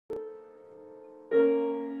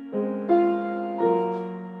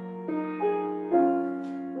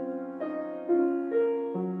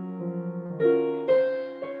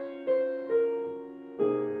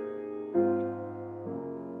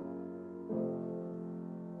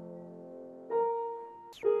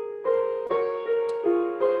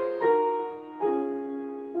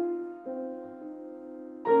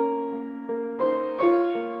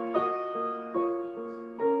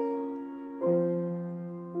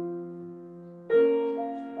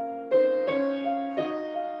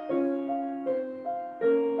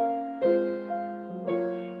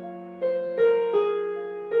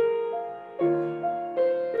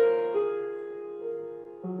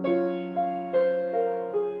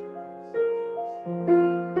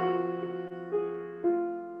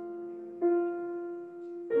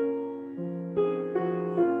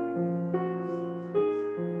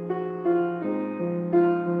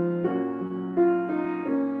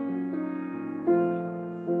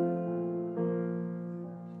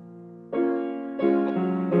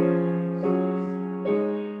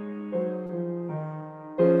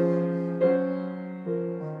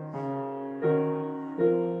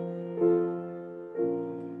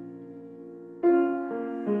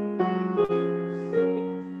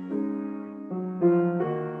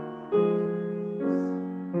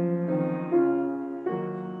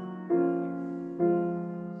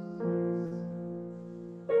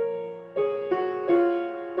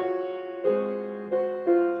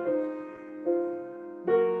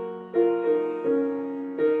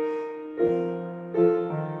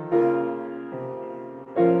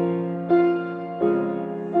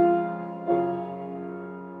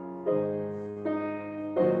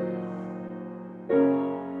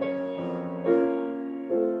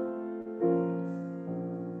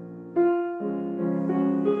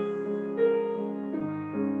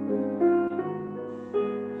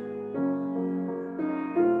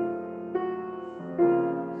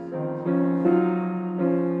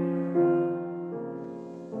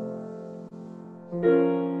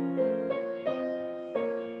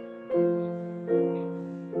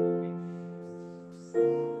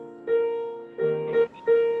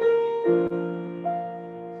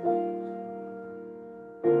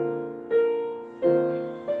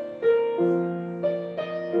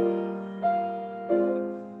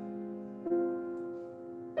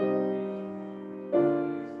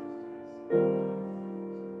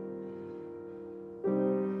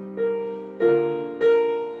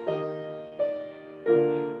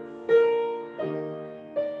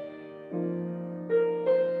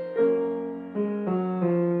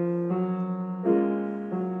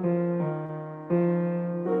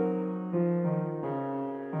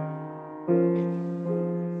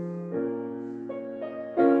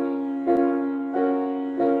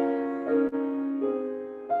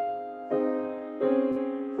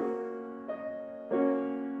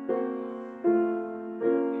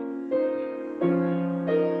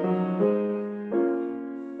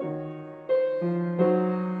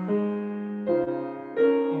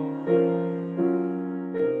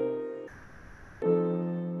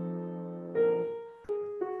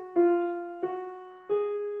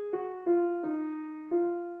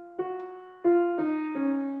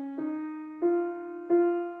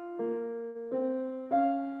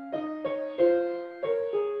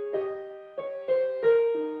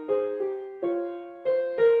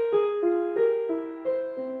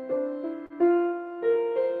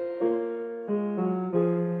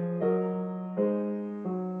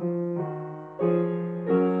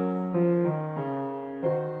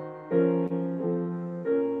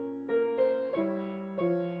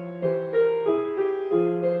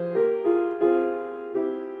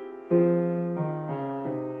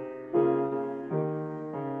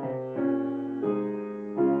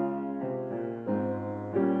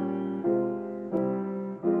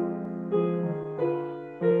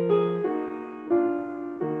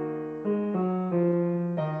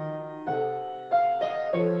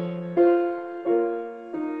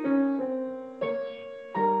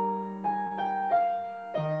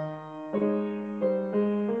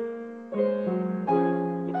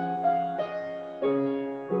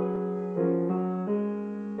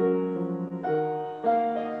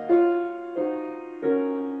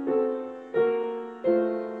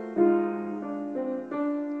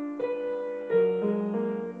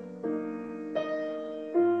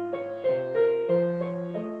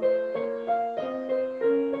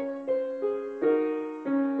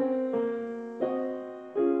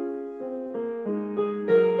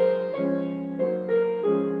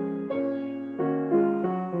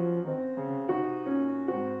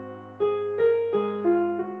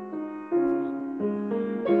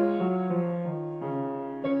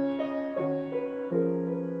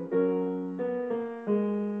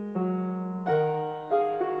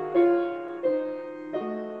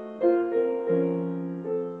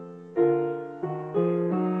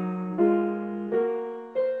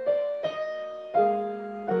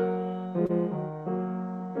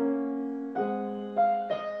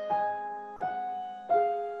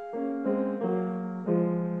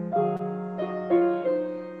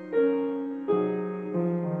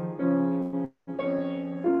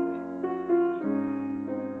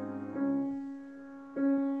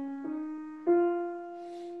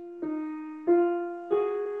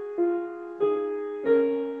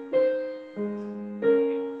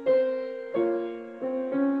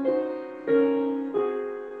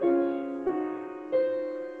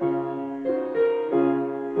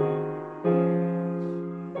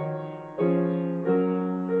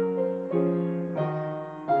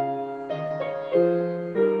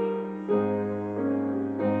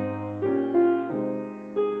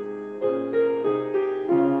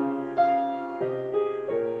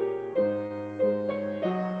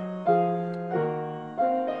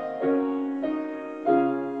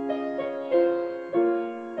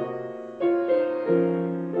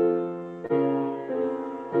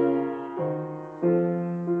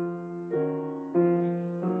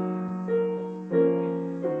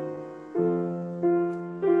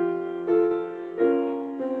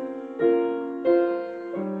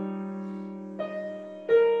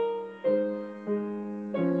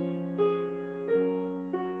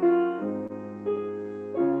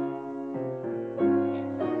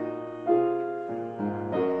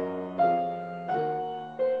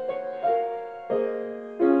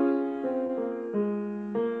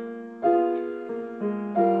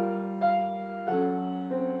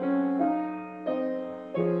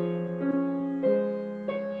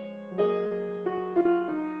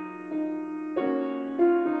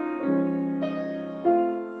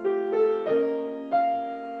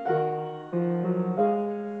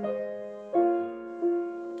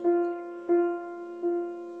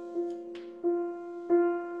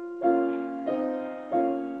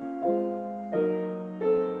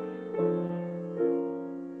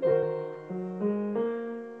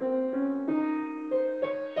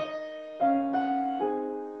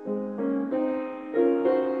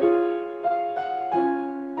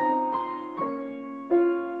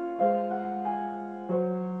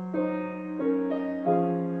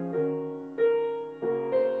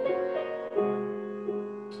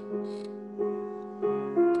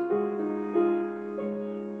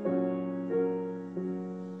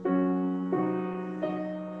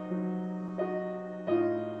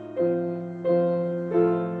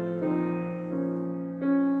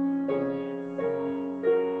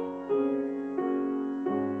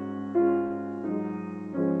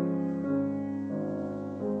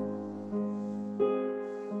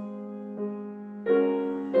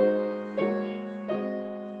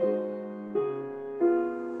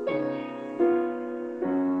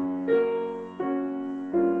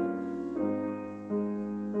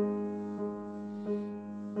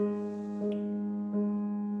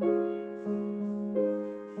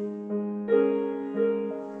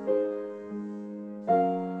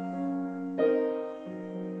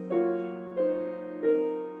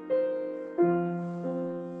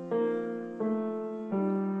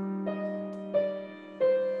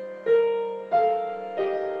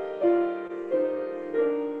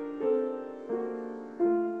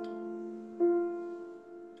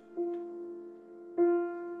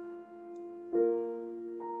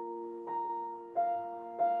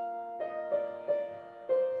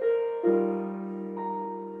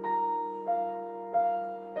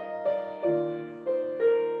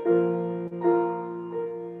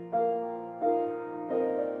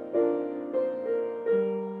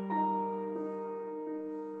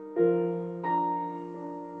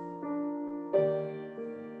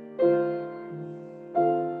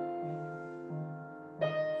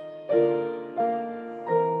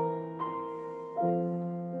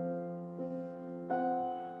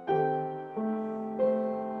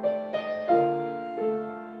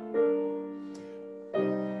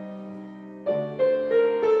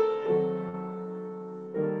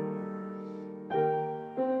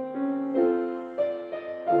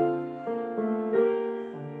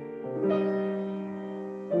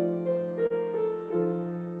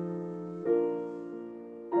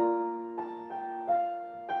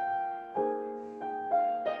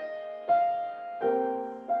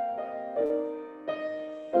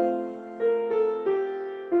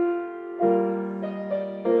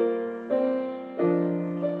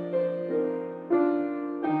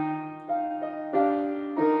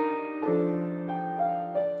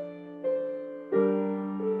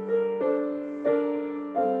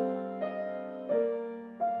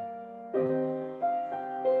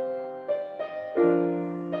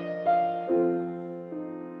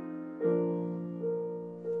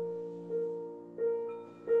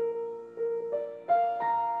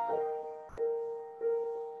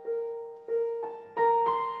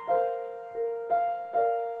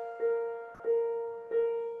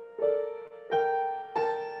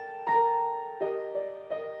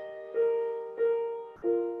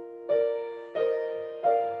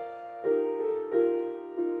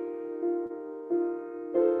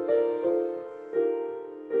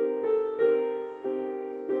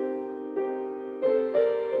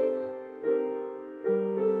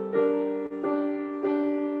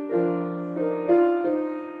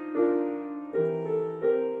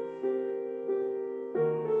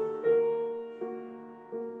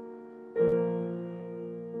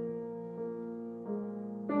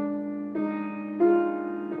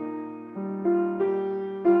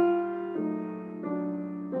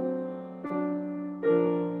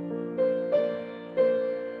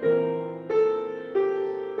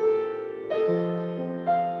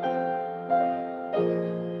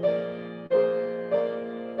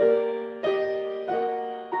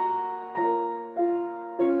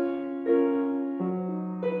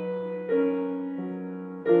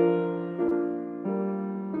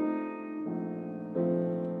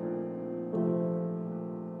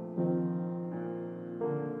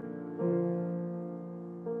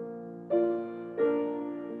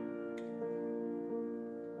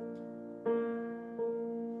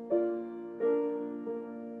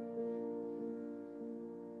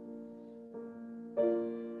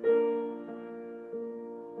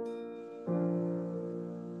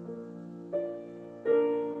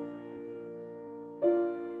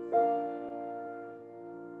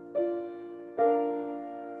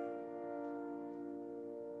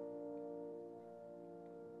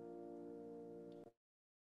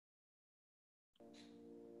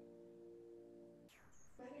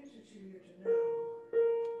you to know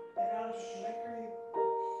that out of flickering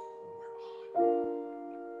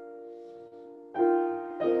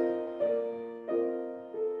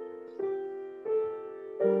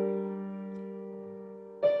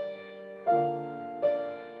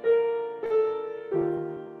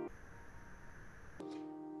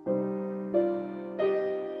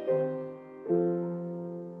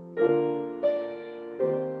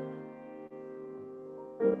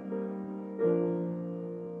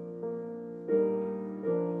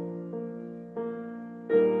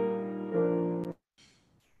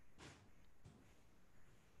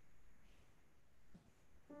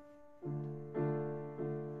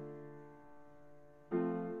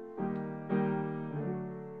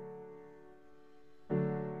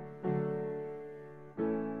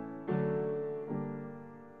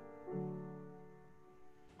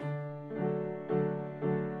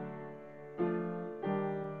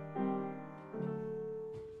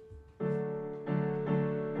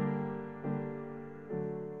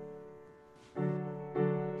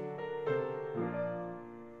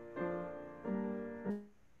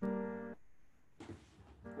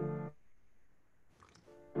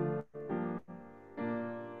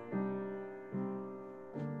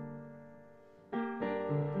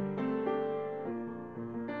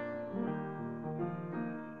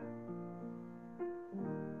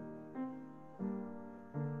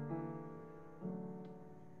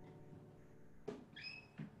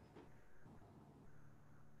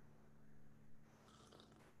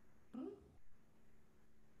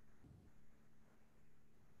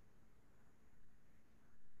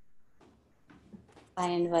I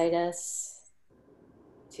invite us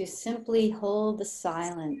to simply hold the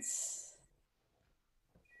silence,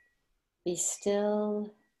 be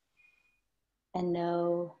still, and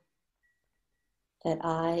know that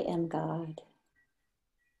I am God.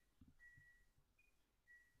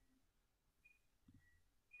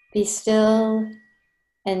 Be still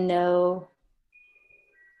and know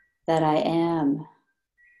that I am.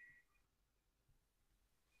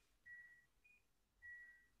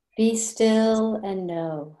 Be still and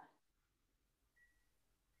know.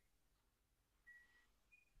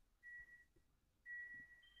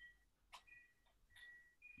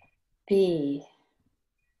 Be.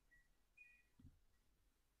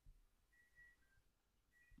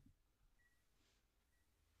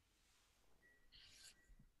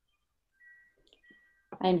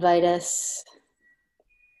 I invite us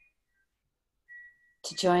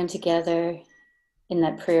to join together in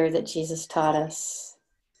that prayer that Jesus taught us.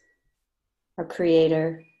 Our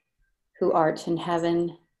Creator, who art in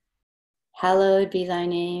heaven, hallowed be thy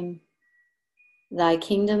name. Thy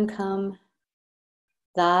kingdom come,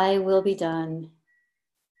 thy will be done,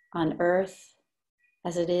 on earth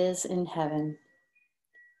as it is in heaven.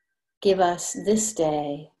 Give us this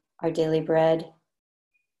day our daily bread.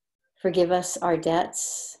 Forgive us our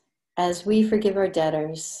debts as we forgive our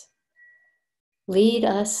debtors. Lead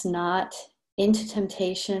us not into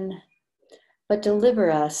temptation, but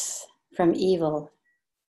deliver us from evil.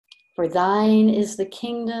 For thine is the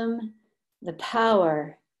kingdom, the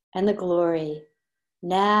power, and the glory,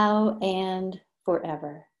 now and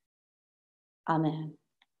forever. Amen.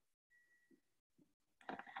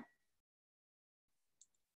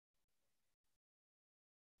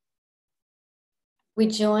 We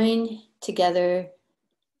join together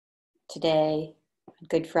today, on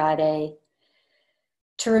Good Friday,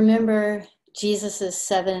 to remember Jesus'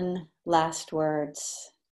 7 last words.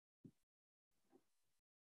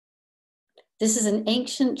 This is an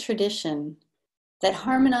ancient tradition that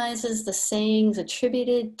harmonizes the sayings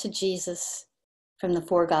attributed to Jesus from the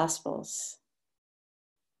 4 Gospels.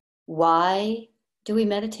 Why do we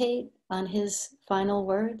meditate on his final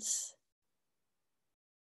words?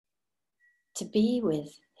 To be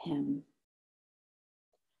with him,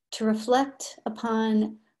 to reflect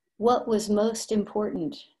upon what was most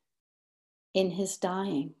important in his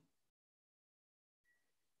dying,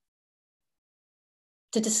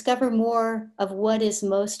 to discover more of what is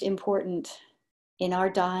most important in our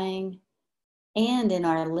dying and in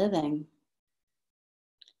our living,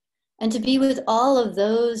 and to be with all of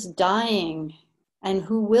those dying and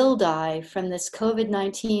who will die from this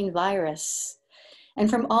COVID-19 virus, and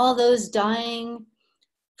from all those dying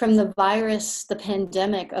from the virus, the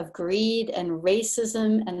pandemic of greed and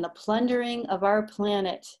racism and the plundering of our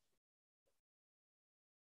planet,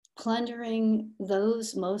 plundering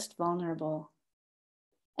those most vulnerable,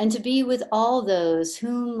 and to be with all those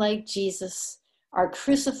whom, like Jesus, are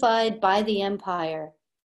crucified by the empire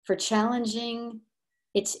for challenging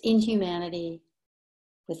its inhumanity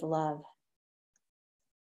with love.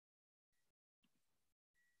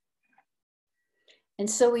 And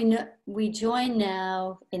so we join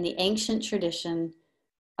now in the ancient tradition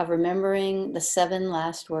of remembering the 7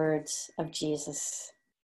 last words of Jesus.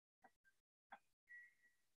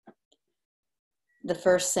 The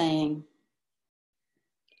first saying,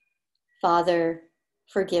 Father,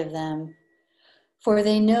 forgive them, for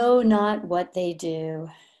they know not what they do.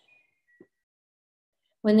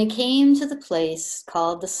 When they came to the place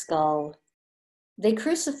called the skull, they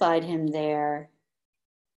crucified him there,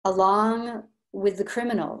 along with the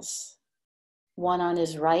criminals, one on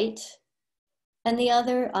his right and the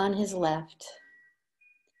other on his left.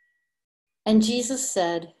 And Jesus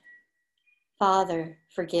said, Father,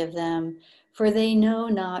 forgive them, for they know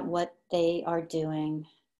not what they are doing.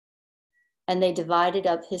 And they divided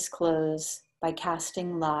up his clothes by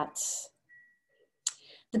casting lots.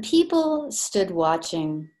 The people stood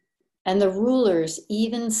watching, and the rulers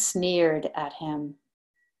even sneered at him.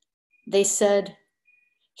 They said,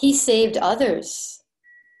 He saved others.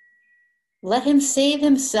 Let him save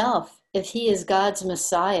himself if he is God's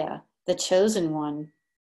Messiah, the chosen one.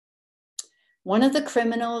 One of the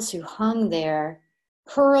criminals who hung there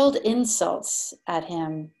hurled insults at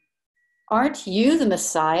him. Aren't you the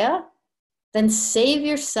Messiah? Then save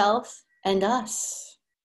yourself and us.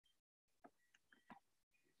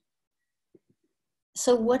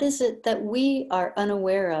 So what is it that we are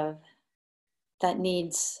unaware of that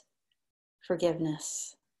needs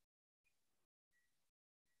forgiveness?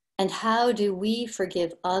 And how do we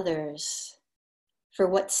forgive others for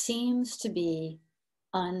what seems to be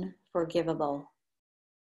unforgivable?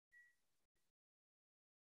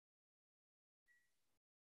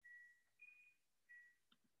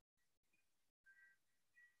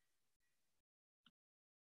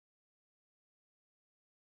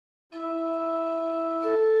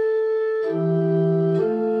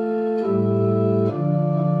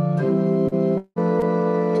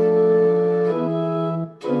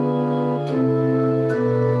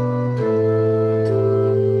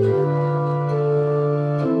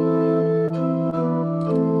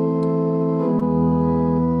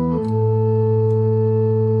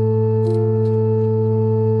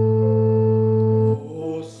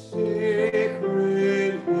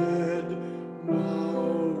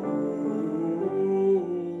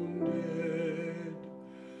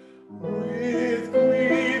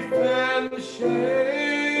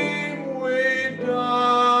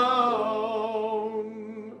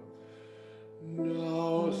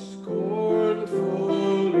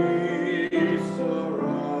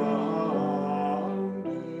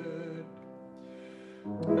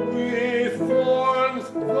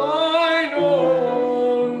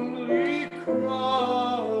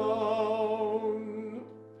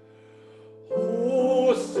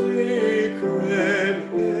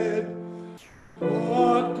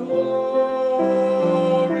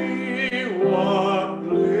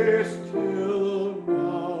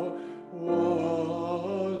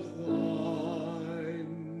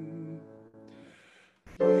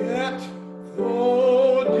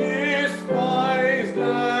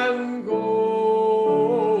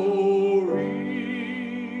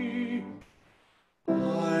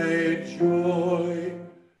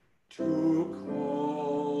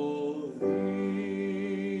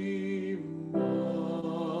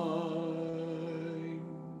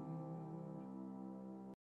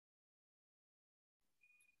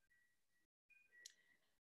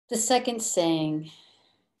 The second saying,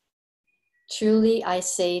 truly I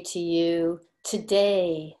say to you,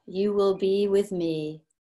 today you will be with me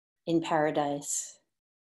in paradise.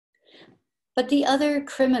 But the other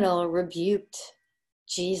criminal rebuked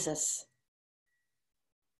Jesus.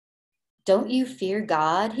 Don't you fear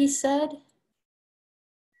God, he said.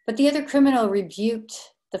 But the other criminal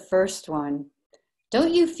rebuked the first one.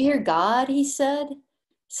 Don't you fear God, he said,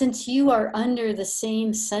 since you are under the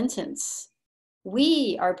same sentence.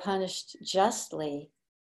 We are punished justly,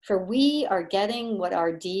 for we are getting what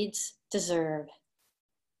our deeds deserve.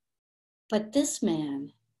 But this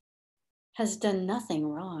man has done nothing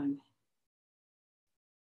wrong.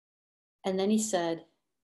 And then he said,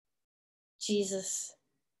 Jesus,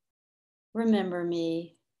 remember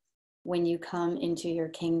me when you come into your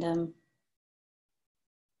kingdom.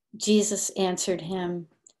 Jesus answered him,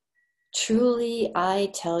 truly I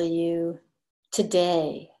tell you,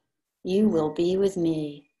 today you will be with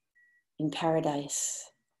me in paradise.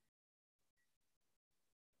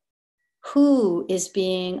 Who is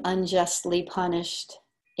being unjustly punished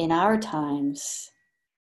in our times?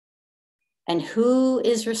 And who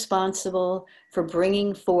is responsible for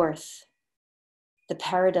bringing forth the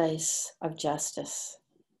paradise of justice?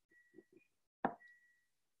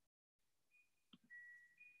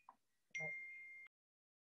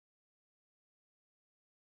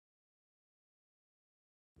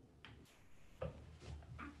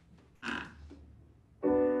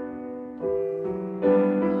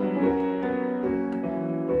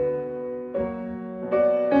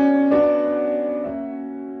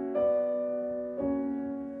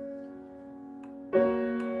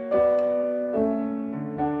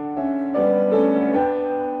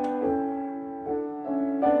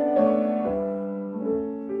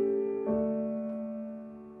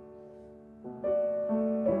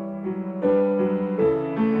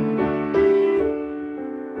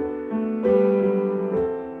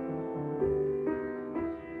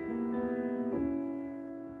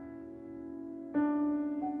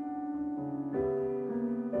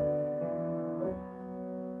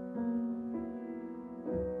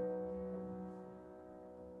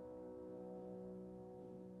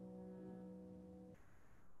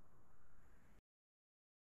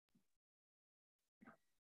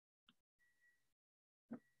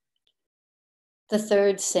 The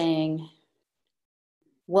third saying,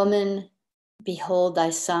 woman, behold thy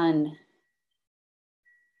son.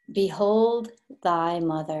 Behold thy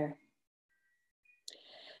mother.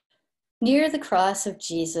 Near the cross of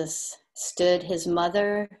Jesus stood his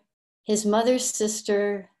mother's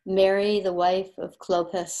sister, Mary, the wife of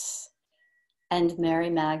Clopas, and Mary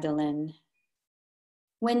Magdalene.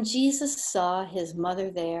 When Jesus saw his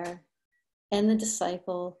mother there and the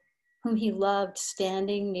disciple whom he loved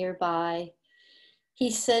standing nearby, he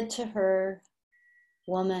said to her,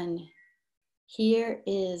 woman, here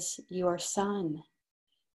is your son.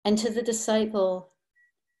 And to the disciple,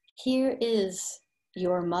 here is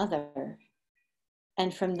your mother.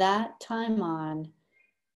 And from that time on,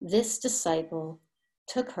 this disciple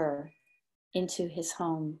took her into his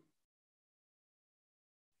home.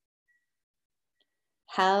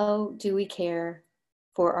 How do we care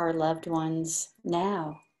for our loved ones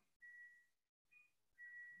now?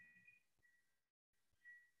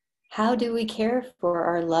 How do we care for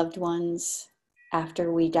our loved ones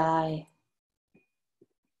after we die?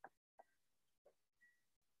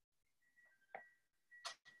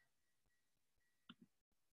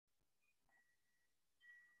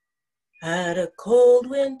 At a cold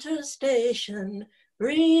winter station,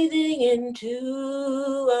 breathing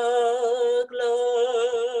into our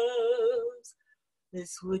gloves.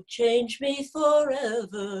 This would change me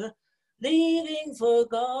forever, leaving for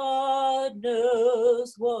God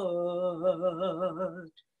knows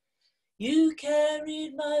what. You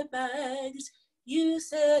carried my bags, you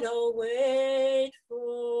said I'll wait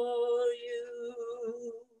for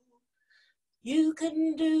you. You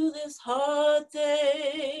can do this hard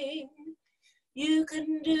thing. You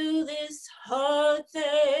can do this hard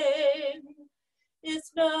thing.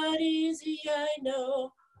 It's not easy, I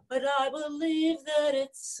know, but I believe that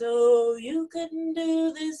it's so. You can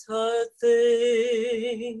do this hard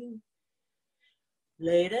thing.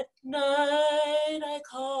 Late at night I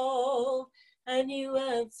called and you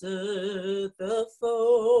answered the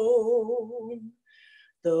phone.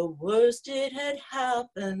 The worst, it had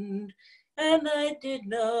happened, and I did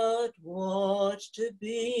not want to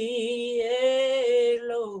be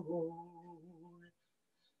alone.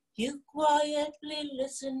 You quietly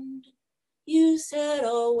listened. You said,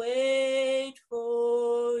 I'll wait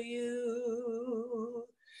for you.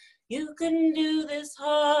 You can do this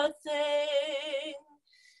hard thing.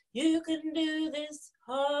 You can do this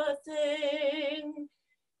hard thing.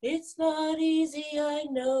 It's not easy, I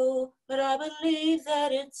know, but I believe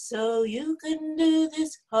that it's so. You can do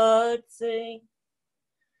this hard thing.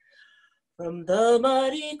 From the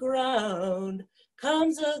muddy ground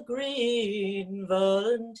comes a green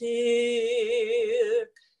volunteer.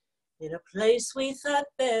 In a place we thought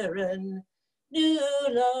barren, new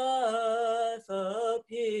life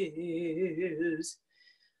appears.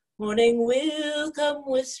 Morning will come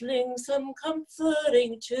whistling some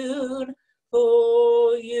comforting tune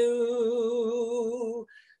for you.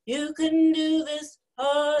 You can do this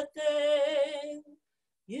hard thing.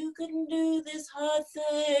 You can do this hard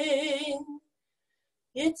thing.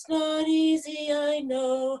 It's not easy, I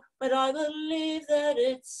know, but I believe that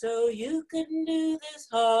it's so. You can do this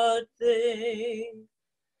hard thing.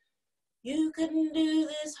 You can do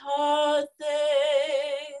this hard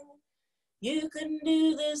thing. You can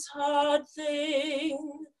do this hard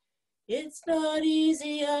thing. It's not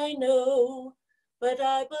easy, I know, but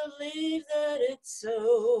I believe that it's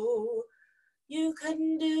so. You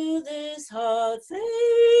can do this hard thing.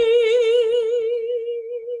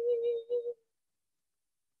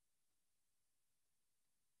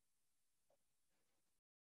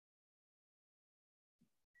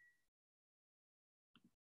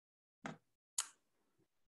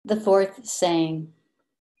 The fourth saying,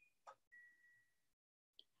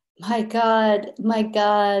 my God,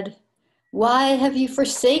 why have you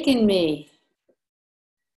forsaken me?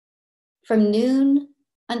 From noon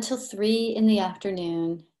until 3 in the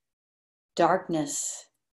afternoon, darkness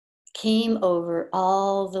came over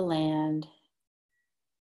all the land.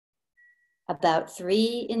 About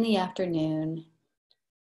 3 in the afternoon,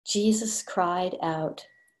 Jesus cried out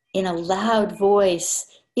in a loud voice,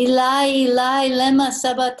 Eli, Eli, lema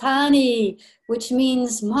sabachthani, which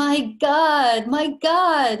means, my God,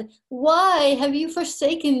 why have you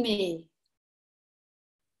forsaken me?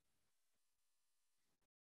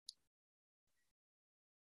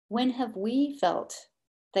 When have we felt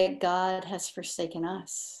that God has forsaken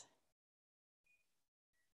us?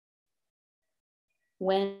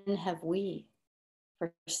 When have we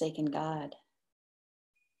forsaken God?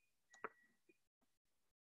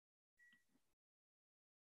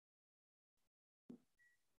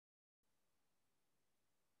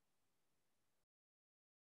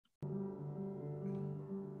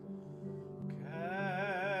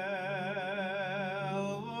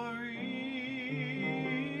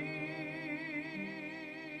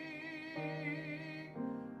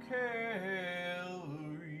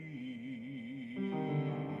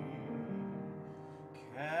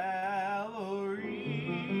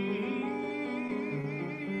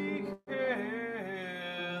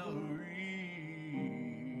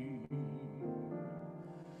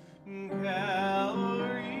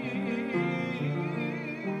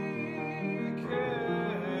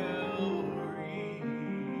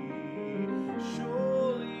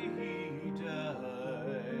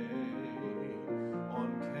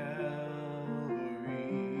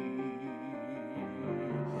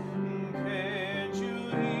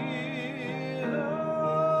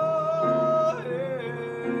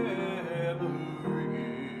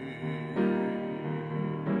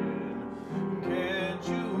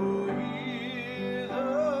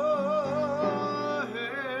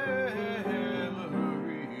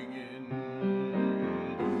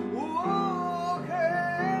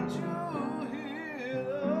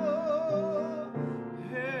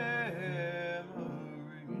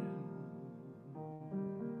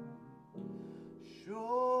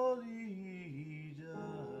 surely died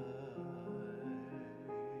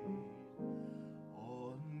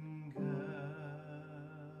on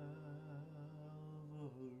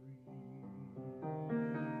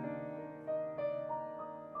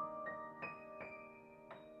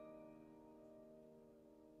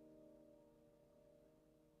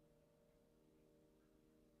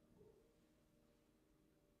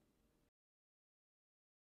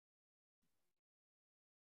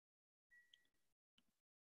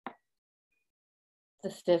The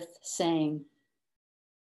fifth saying,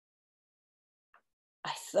 I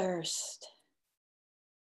thirst.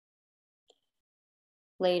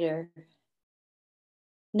 Later,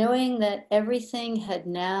 knowing that everything had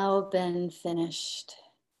now been finished,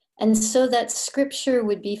 and so that scripture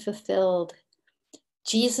would be fulfilled,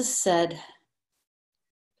 Jesus said,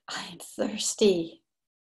 I am thirsty.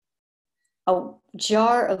 A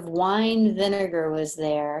jar of wine vinegar was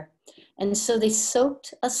there, and so they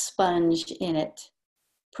soaked a sponge in it,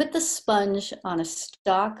 put the sponge on a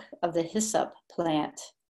stalk of the hyssop plant,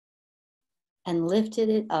 and lifted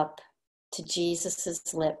it up to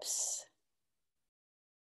Jesus's lips.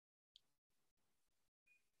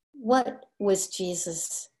 What was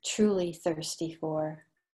Jesus truly thirsty for?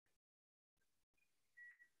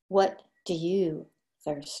 What do you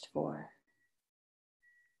thirst for?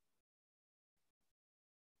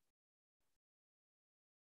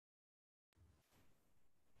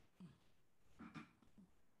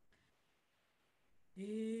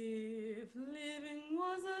 If living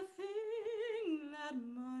was a thing that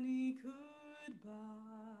money could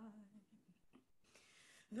buy,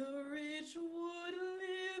 the rich would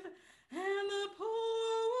live and the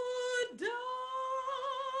poor would die.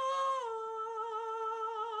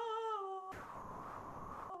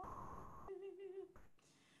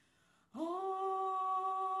 All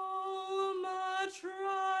my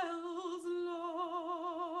trials,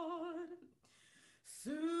 Lord,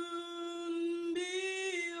 soon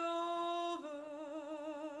be over.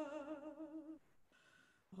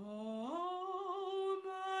 All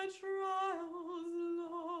my trials,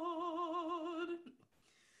 Lord,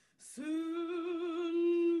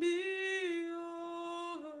 soon be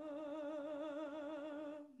over.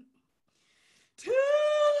 Too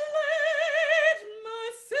late, my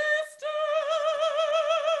sisters,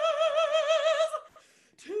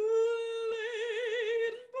 too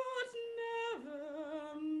late, but never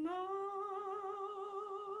mind.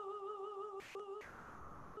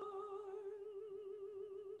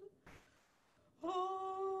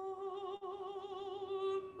 All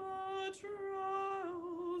my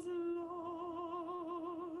trials, Lord,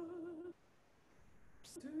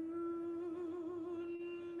 soon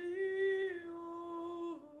be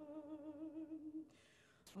over.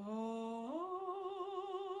 All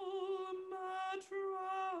my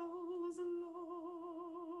trials, Lord,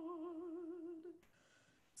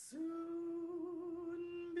 soon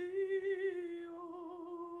be over.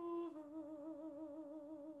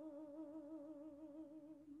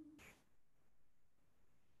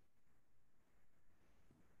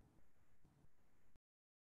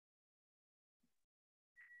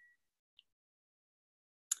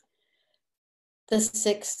 The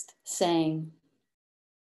sixth saying,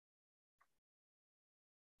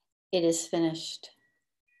 it is finished.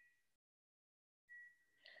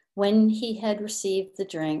 When he had received the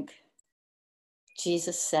drink,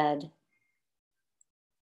 Jesus said,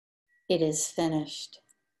 it is finished.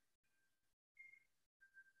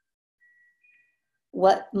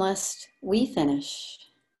 What must we finish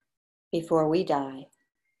before we die?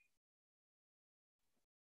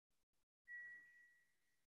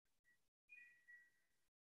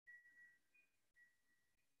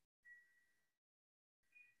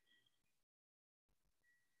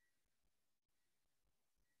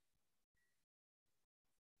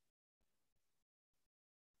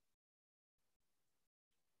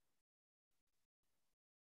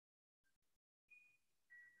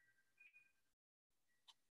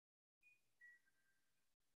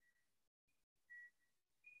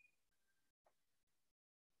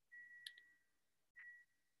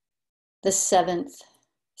 The seventh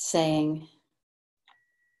saying,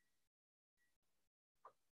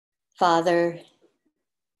 Father,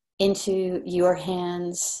 into your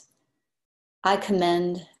hands I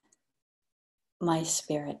commend my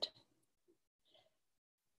spirit.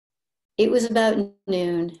 It was about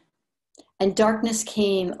noon, and darkness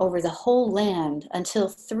came over the whole land until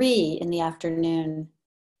 3 p.m,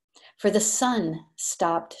 for the sun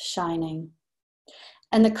stopped shining.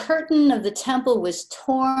 And the curtain of the temple was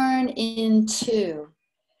torn in two.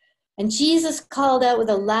 And Jesus called out with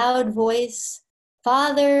a loud voice,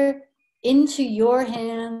 Father, into your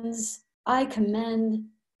hands I commend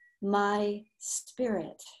my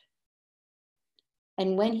spirit.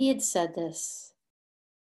 And when he had said this,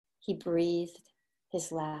 he breathed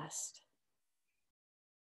his last.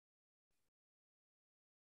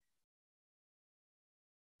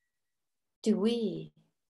 Do we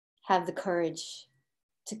have the courage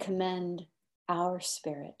to commend our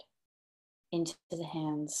spirit into the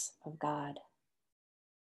hands of God?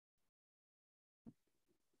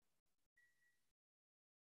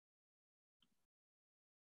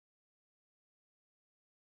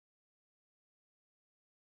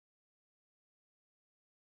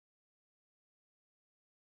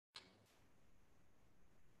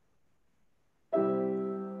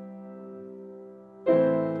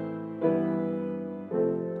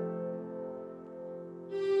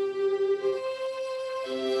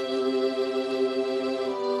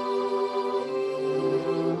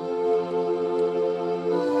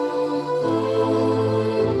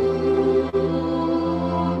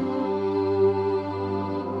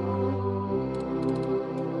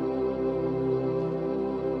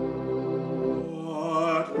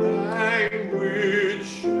 What language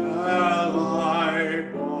shall I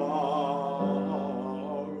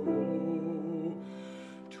borrow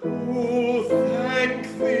to thank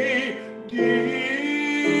thee,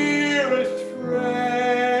 dearest friend,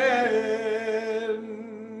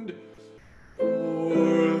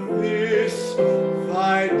 for this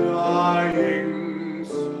thy dying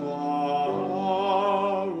sorrow?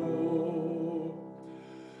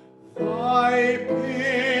 Thy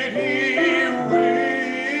pity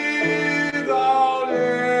without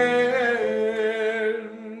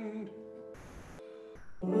end.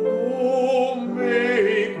 Oh,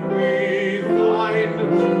 make me thine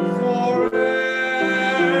forever,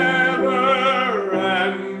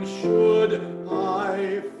 and should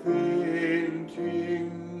I fainting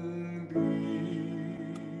be,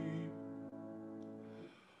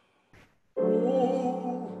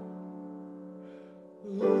 oh,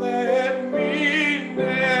 let me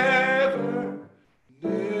never,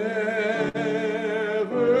 never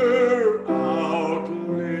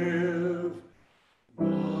outlive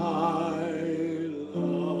my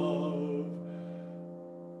love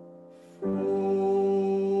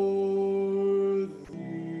for thee.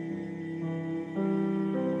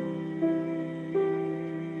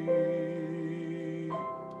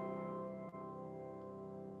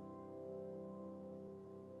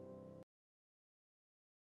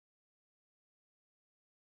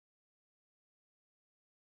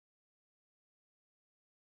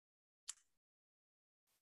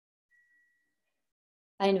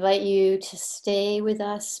 I invite you to stay with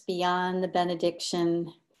us beyond the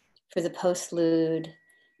benediction for the postlude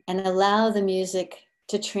and allow the music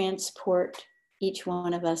to transport each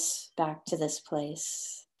one of us back to this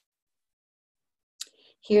place.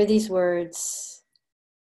 Hear these words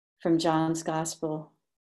from John's Gospel.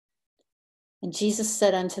 And Jesus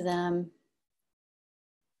said unto them,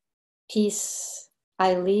 peace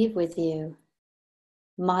I leave with you,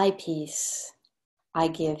 my peace I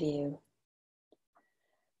give you.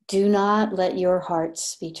 Do not let your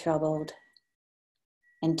hearts be troubled,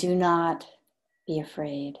 and do not be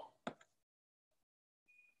afraid.